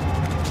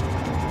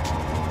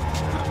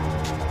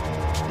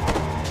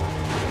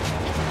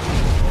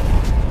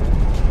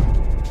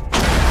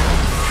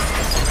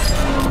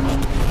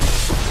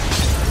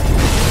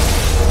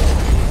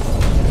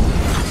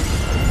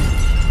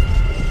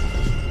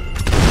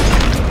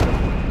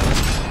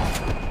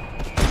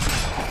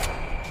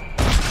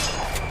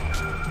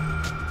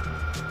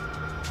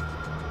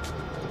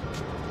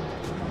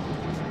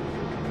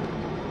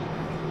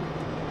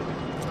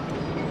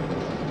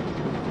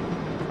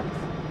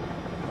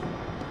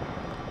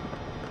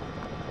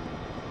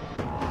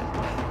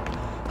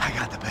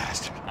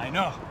 I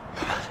know.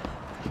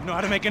 You know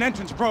how to make an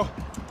entrance, bro.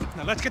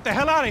 Now let's get the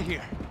hell out of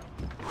here.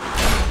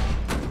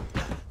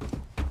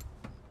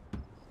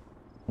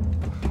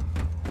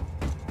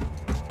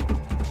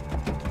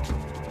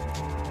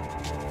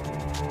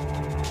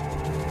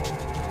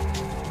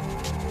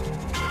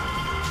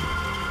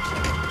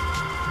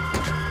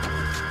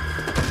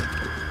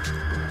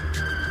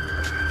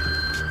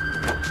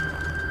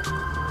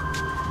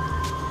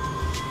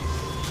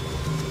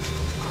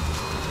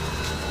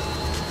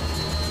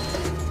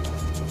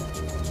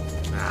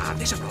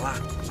 Deixa pra lá.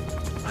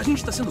 A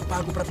gente tá sendo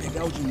pago pra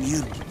pegar o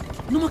dinheiro.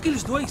 Não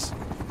aqueles dois.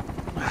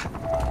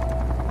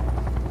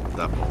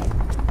 Tá bom.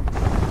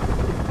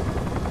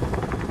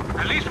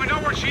 At least we know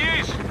where she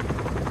is.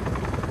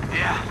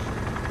 Yeah.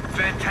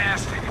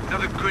 Fantastic.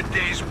 Another good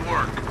day's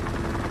work.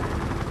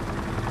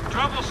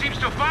 Trouble seems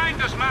to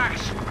find us,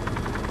 Max.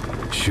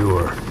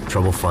 Sure,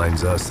 trouble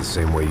finds us the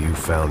same way you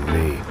found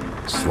me.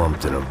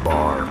 Slumped in a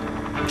bar,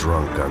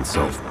 drunk on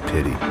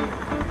self-pity.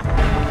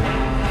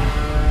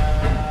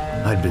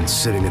 I'd been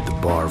sitting at the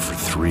bar for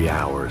 3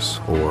 hours,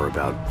 or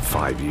about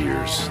 5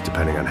 years,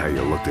 depending on how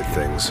you looked at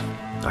things.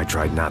 I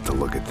tried not to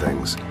look at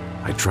things.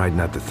 I tried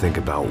not to think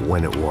about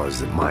when it was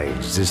that my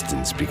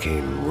existence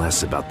became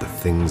less about the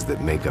things that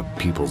make up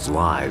people's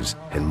lives,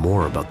 and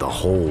more about the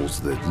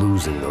holes that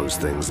losing those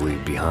things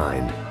leave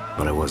behind.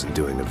 But I wasn't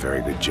doing a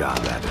very good job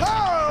at it.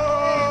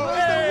 Oh,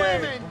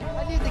 where's the women?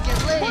 I need to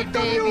get laid, put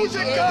the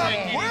music up!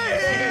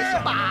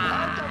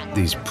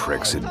 These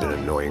pricks had been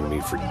annoying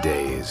me for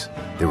days.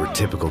 They were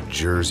typical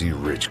Jersey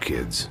rich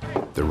kids.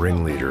 The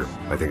ringleader,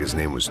 I think his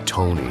name was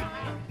Tony.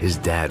 His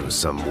dad was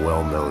some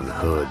well-known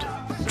hood,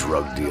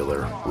 drug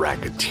dealer,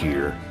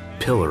 racketeer,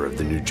 pillar of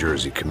the New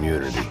Jersey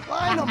community.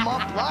 Line them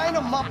up, line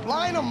them up,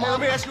 line them up.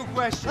 Let me ask you a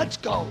question. Let's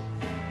go.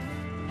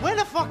 Where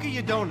the fuck are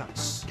your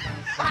donuts?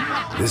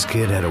 This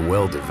kid had a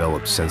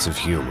well-developed sense of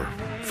humor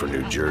for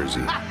New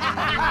Jersey.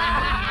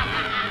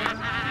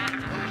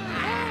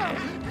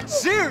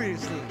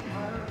 Seriously?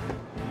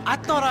 I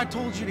thought I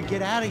told you to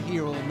get out of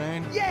here, old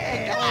man.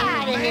 Yeah, get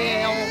out of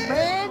here, old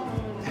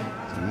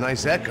man.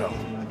 Nice echo.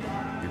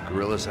 You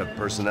gorillas have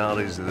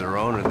personalities of their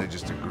own, or they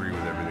just agree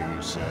with everything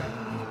you say?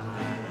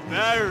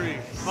 Very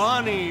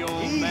funny,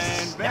 old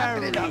man.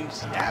 Very fucking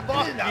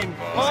funny.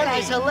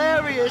 That's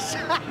hilarious.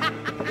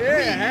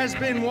 Yeah,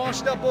 has-been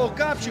washed-up old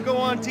cop should go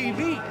on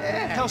TV.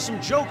 Yeah. Tell some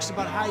jokes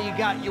about how you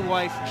got your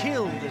wife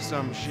killed or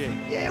some shit.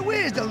 Yeah,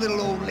 where's the little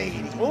old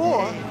lady?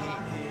 Or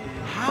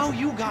how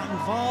you got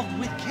involved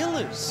with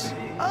killers.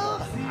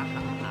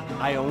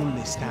 I own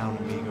this town,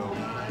 amigo.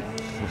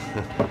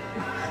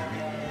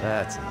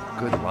 That's a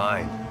good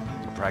line.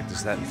 You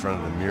practice that in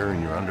front of the mirror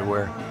in your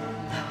underwear?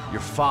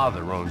 Your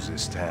father owns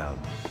this town.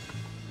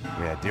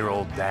 Yeah, dear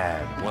old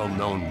dad,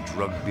 well-known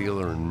drug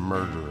dealer and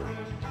murderer.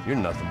 You're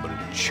nothing but a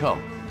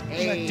chump.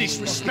 Hey,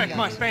 disrespect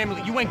my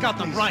family. You ain't got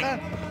them right.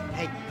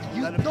 Hey,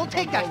 you don't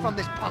take that from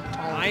this punk,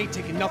 Tony. I ain't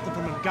taking nothing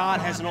from him. God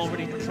hasn't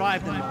already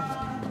deprived him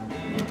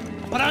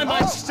of. But I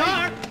might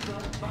start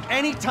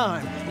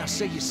anytime. Now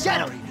say you're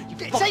sorry.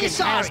 Say you're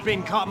sorry.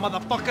 Has-been caught,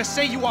 motherfucker.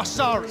 Say you are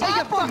sorry. Say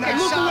you're fucking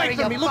Look sorry, away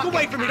from me. Look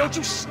away from me. Don't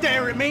you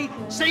stare at me.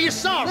 Say you're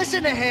sorry.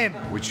 Listen to him.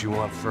 Which you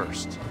want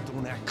first?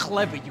 Don't act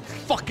clever, you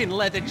fucking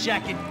leather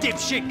jacket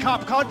dipshit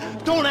cop car.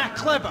 Don't act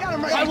clever. Got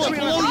him right I will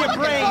between blow us. your Look at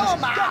brains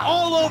him, man.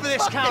 all over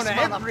this Fuck counter. this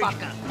Every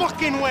motherfucker.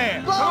 fucking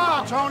where. Come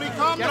on, Tony.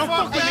 Don't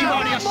fuck with me,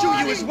 Marty. I'll shoot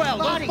you as well.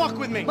 Don't fuck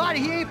with me. Marty,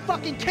 he ain't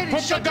fucking kidding.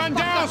 Put the gun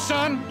down,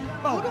 son!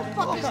 Who the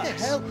fuck is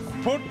this?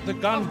 Put the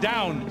gun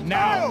down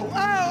now!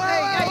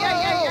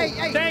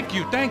 Hey. Thank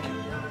you.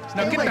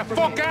 Now get the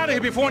fuck out of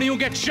here before any of you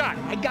get shot!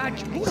 I got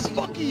you. Who the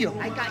fuck are you?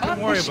 I got you.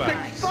 Don't worry about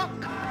it. Fuck.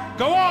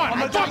 Go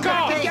on! Fuck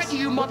off! Get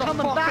you, motherfucker.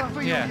 Coming back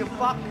for you, Yeah. you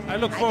fuck. I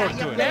look forward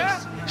to it.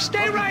 Yeah?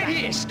 Stay right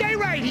here. Stay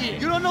right here.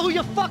 You don't know who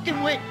you're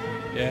fucking with.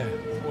 Yeah,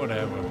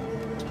 whatever.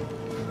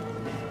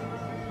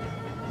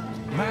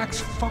 Max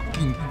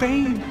fucking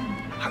Payne!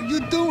 How you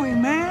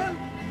doing, man?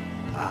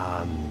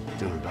 I'm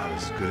doing about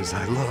as good as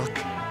I look.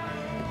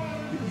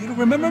 You don't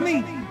remember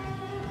me?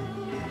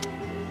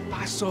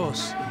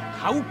 Passos.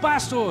 Raul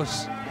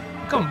Passos.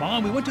 Come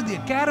on, we went to the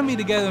academy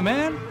together,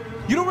 man.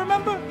 You don't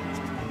remember?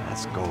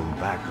 That's going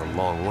back a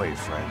long way,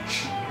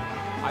 French.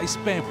 I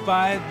spent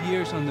 5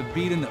 years on the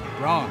beat in the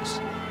Bronx,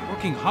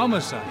 working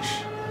homicide.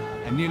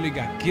 I nearly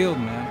got killed,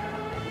 man.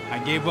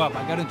 I gave up.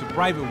 I got into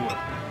private work.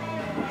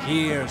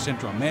 Here,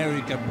 Central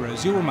America,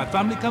 Brazil, where my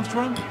family comes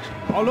from,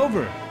 all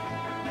over.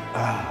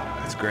 Ah,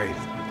 that's great.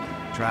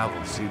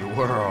 Travel, see the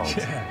world.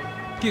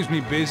 Yeah, keeps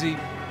me busy.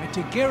 I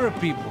take care of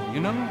people, you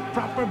know?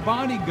 Proper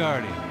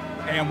bodyguarding.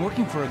 Hey, I'm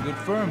working for a good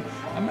firm.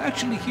 I'm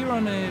actually here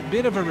on a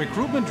bit of a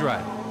recruitment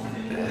drive.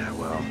 Yeah,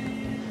 well,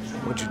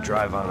 why don't you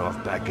drive on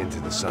off back into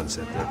the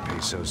sunset there,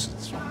 Pesos?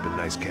 It's been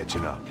nice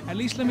catching up. At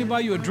least let me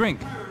buy you a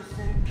drink.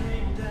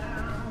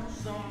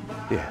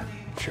 Yeah,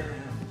 sure.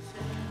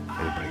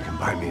 Anybody can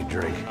buy me a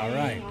drink. All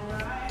right.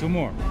 2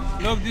 more.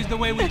 Look, this is the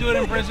way we do it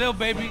in Brazil,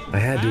 baby. I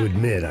had to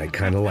admit, I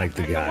kind of liked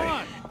the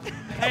guy.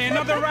 Hey,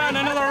 another round.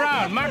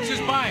 Max is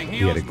buying. He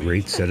had a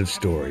great set of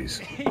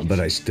stories, but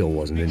I still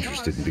wasn't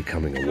interested in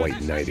becoming a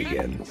white knight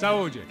again.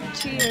 Saúde.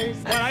 Cheers.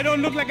 Well, I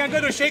don't look like I go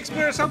to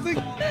Shakespeare or something?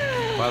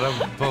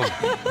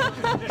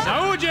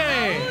 Saúde!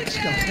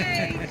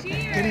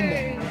 Get in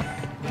there.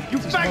 You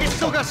faggots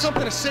still got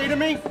something to say to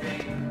me?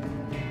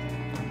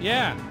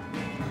 Yeah.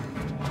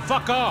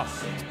 Fuck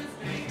off.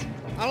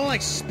 I don't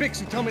like spics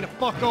who tell me to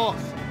fuck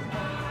off.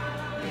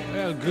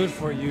 Well, good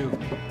for you.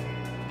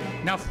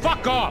 Now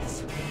fuck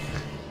off!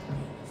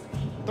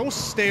 Don't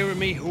stare at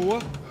me,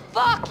 whore.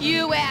 Fuck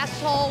you,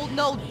 asshole.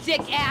 No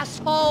dick,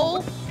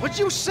 asshole. What'd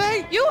you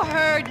say? You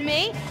heard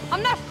me.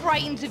 I'm not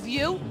frightened of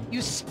you,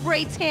 you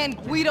spray-tan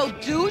Guido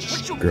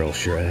douche. Girl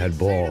sure had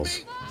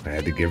balls. I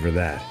had to give her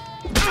that.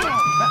 Oh,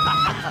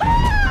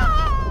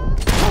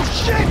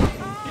 shit!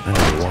 I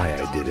don't know why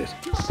I did it.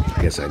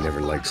 Guess I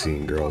never liked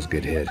seeing girls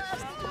get hit.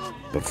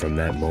 But from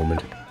that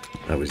moment,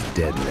 I was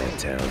dead in that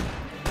town.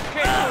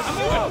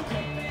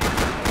 Okay,